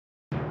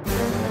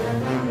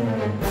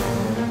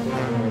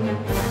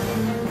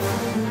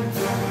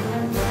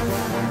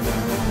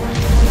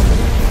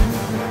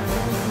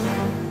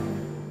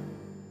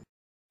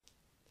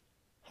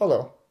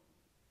Hello.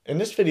 In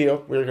this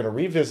video, we are going to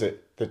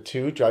revisit the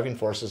two driving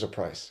forces of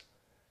price.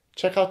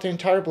 Check out the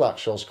entire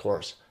Black-Scholes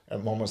course at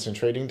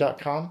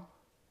momentsintrading.com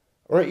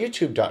or at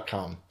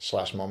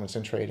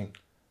youtube.com/momentsinTrading.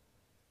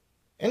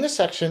 In the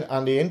section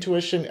on the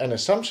intuition and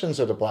assumptions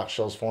of the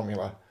Black-Scholes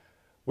formula,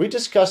 we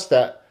discussed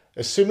that,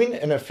 assuming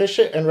an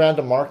efficient and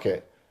random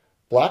market,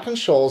 Black and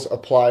Scholes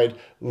applied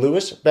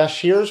Louis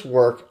Bashir's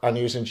work on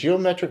using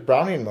geometric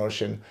Brownian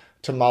motion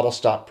to model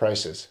stock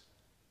prices.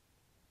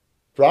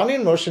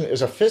 Brownian motion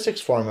is a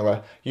physics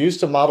formula used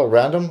to model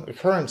random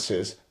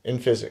occurrences in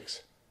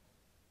physics.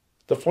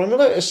 The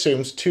formula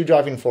assumes two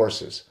driving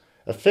forces,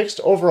 a fixed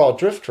overall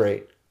drift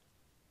rate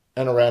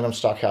and a random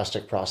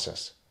stochastic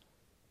process.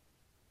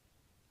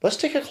 Let's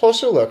take a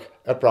closer look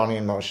at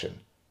Brownian motion.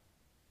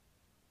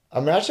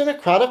 Imagine a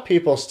crowd of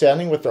people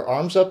standing with their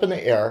arms up in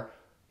the air,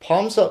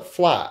 palms up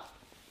flat,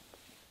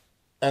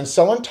 and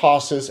someone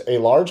tosses a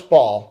large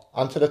ball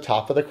onto the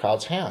top of the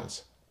crowd's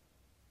hands.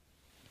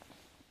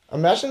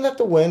 Imagine that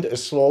the wind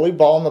is slowly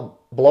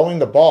blowing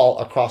the ball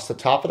across the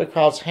top of the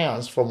crowd's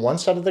hands from one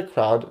side of the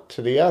crowd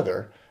to the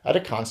other at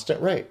a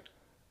constant rate.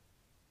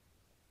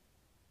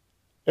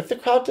 If the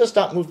crowd does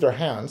not move their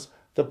hands,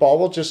 the ball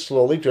will just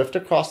slowly drift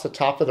across the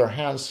top of their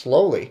hands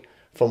slowly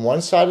from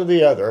one side to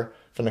the other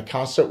from the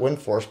constant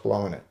wind force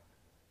blowing it.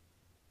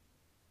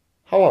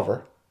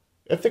 However,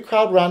 if the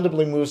crowd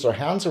randomly moves their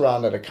hands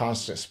around at a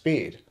constant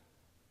speed,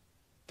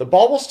 the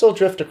ball will still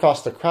drift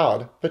across the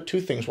crowd, but two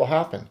things will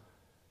happen.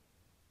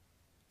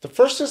 The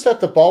first is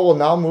that the ball will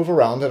now move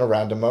around in a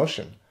random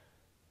motion.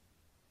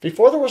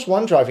 Before there was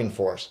one driving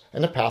force,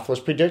 and the path was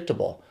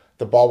predictable.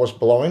 The ball was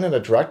blowing in a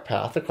direct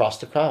path across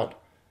the crowd.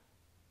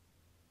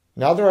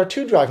 Now there are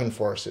two driving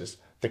forces,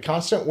 the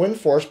constant wind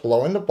force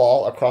blowing the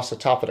ball across the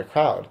top of the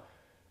crowd.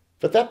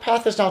 But that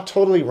path is now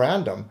totally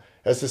random,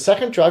 as the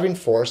second driving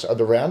force of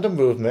the random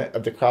movement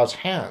of the crowd's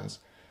hands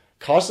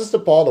causes the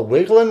ball to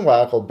wiggle and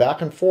waggle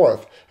back and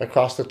forth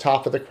across the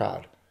top of the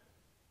crowd.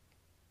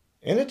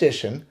 In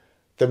addition,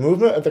 the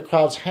movement of the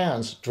crowd's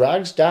hands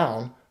drags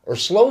down or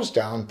slows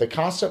down the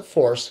constant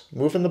force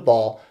moving the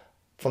ball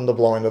from the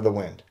blowing of the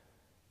wind.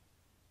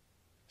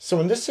 So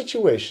in this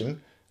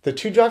situation, the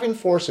two driving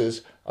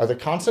forces are the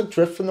constant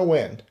drift from the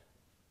wind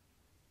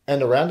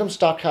and the random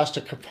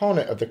stochastic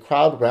component of the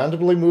crowd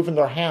randomly moving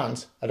their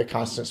hands at a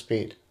constant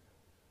speed.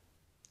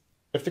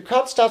 If the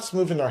crowd stops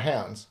moving their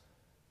hands,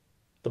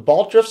 the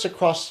ball drifts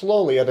across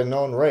slowly at a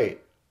known rate,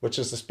 which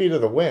is the speed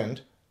of the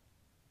wind,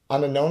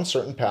 on a known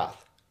certain path.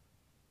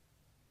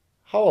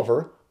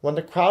 However, when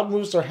the crowd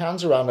moves their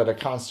hands around at a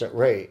constant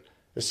rate,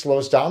 it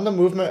slows down the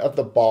movement of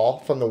the ball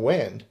from the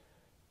wind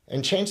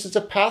and changes the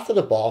path of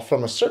the ball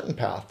from a certain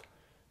path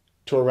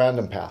to a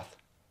random path.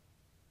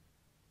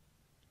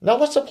 Now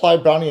let's apply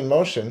Brownian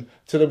motion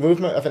to the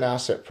movement of an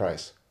asset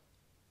price.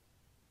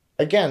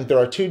 Again, there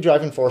are two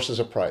driving forces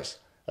of price,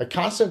 a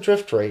constant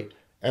drift rate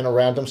and a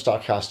random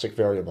stochastic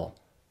variable.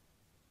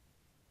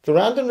 The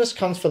randomness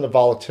comes from the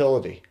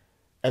volatility,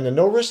 and the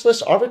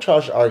no-riskless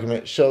arbitrage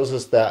argument shows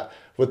us that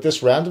with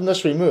this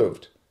randomness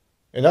removed,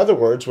 in other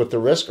words, with the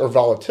risk or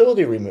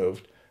volatility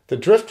removed, the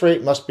drift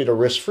rate must be the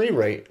risk-free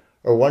rate,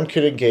 or one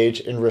could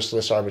engage in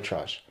riskless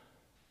arbitrage.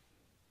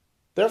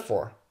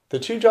 Therefore, the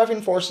two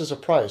driving forces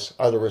of price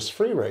are the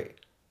risk-free rate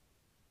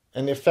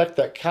and the effect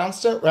that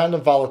constant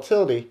random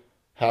volatility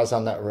has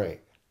on that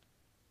rate.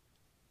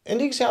 In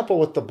the example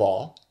with the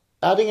ball,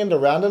 adding in the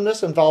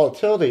randomness and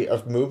volatility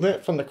of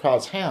movement from the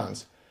crowd's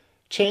hands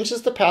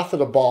changes the path of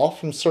the ball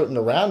from certain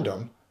to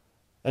random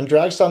and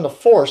drags down the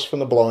force from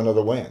the blowing of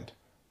the wind.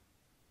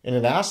 In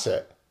an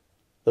asset,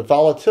 the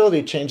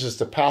volatility changes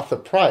the path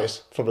of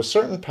price from a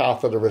certain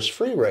path of the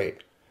risk-free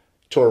rate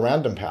to a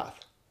random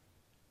path.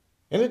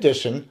 In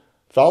addition,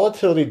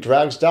 volatility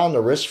drags down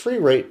the risk-free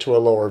rate to a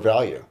lower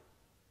value.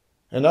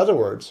 In other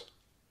words,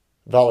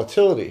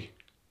 volatility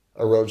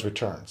erodes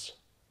returns.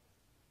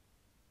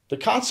 The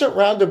constant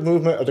random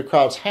movement of the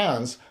crowd's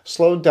hands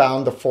slowed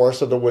down the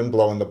force of the wind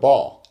blowing the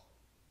ball.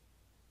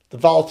 The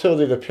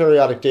volatility of the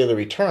periodic daily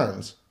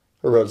returns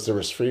erodes the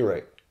risk-free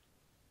rate.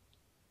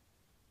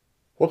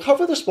 We'll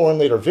cover this more in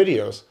later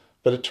videos,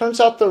 but it turns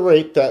out the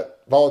rate that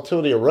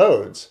volatility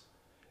erodes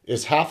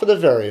is half of the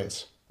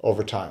variance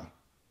over time.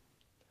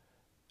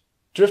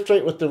 Drift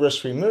rate with the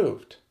risk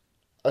removed,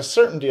 a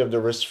certainty of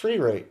the risk-free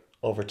rate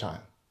over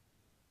time.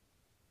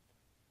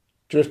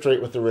 Drift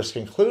rate with the risk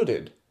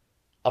included,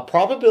 a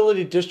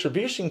probability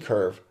distribution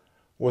curve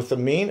with the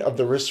mean of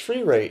the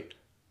risk-free rate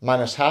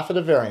minus half of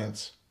the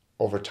variance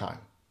over time.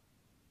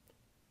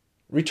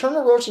 Return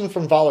erosion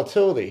from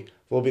volatility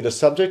will be the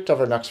subject of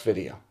our next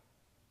video.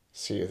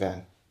 See you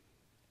then.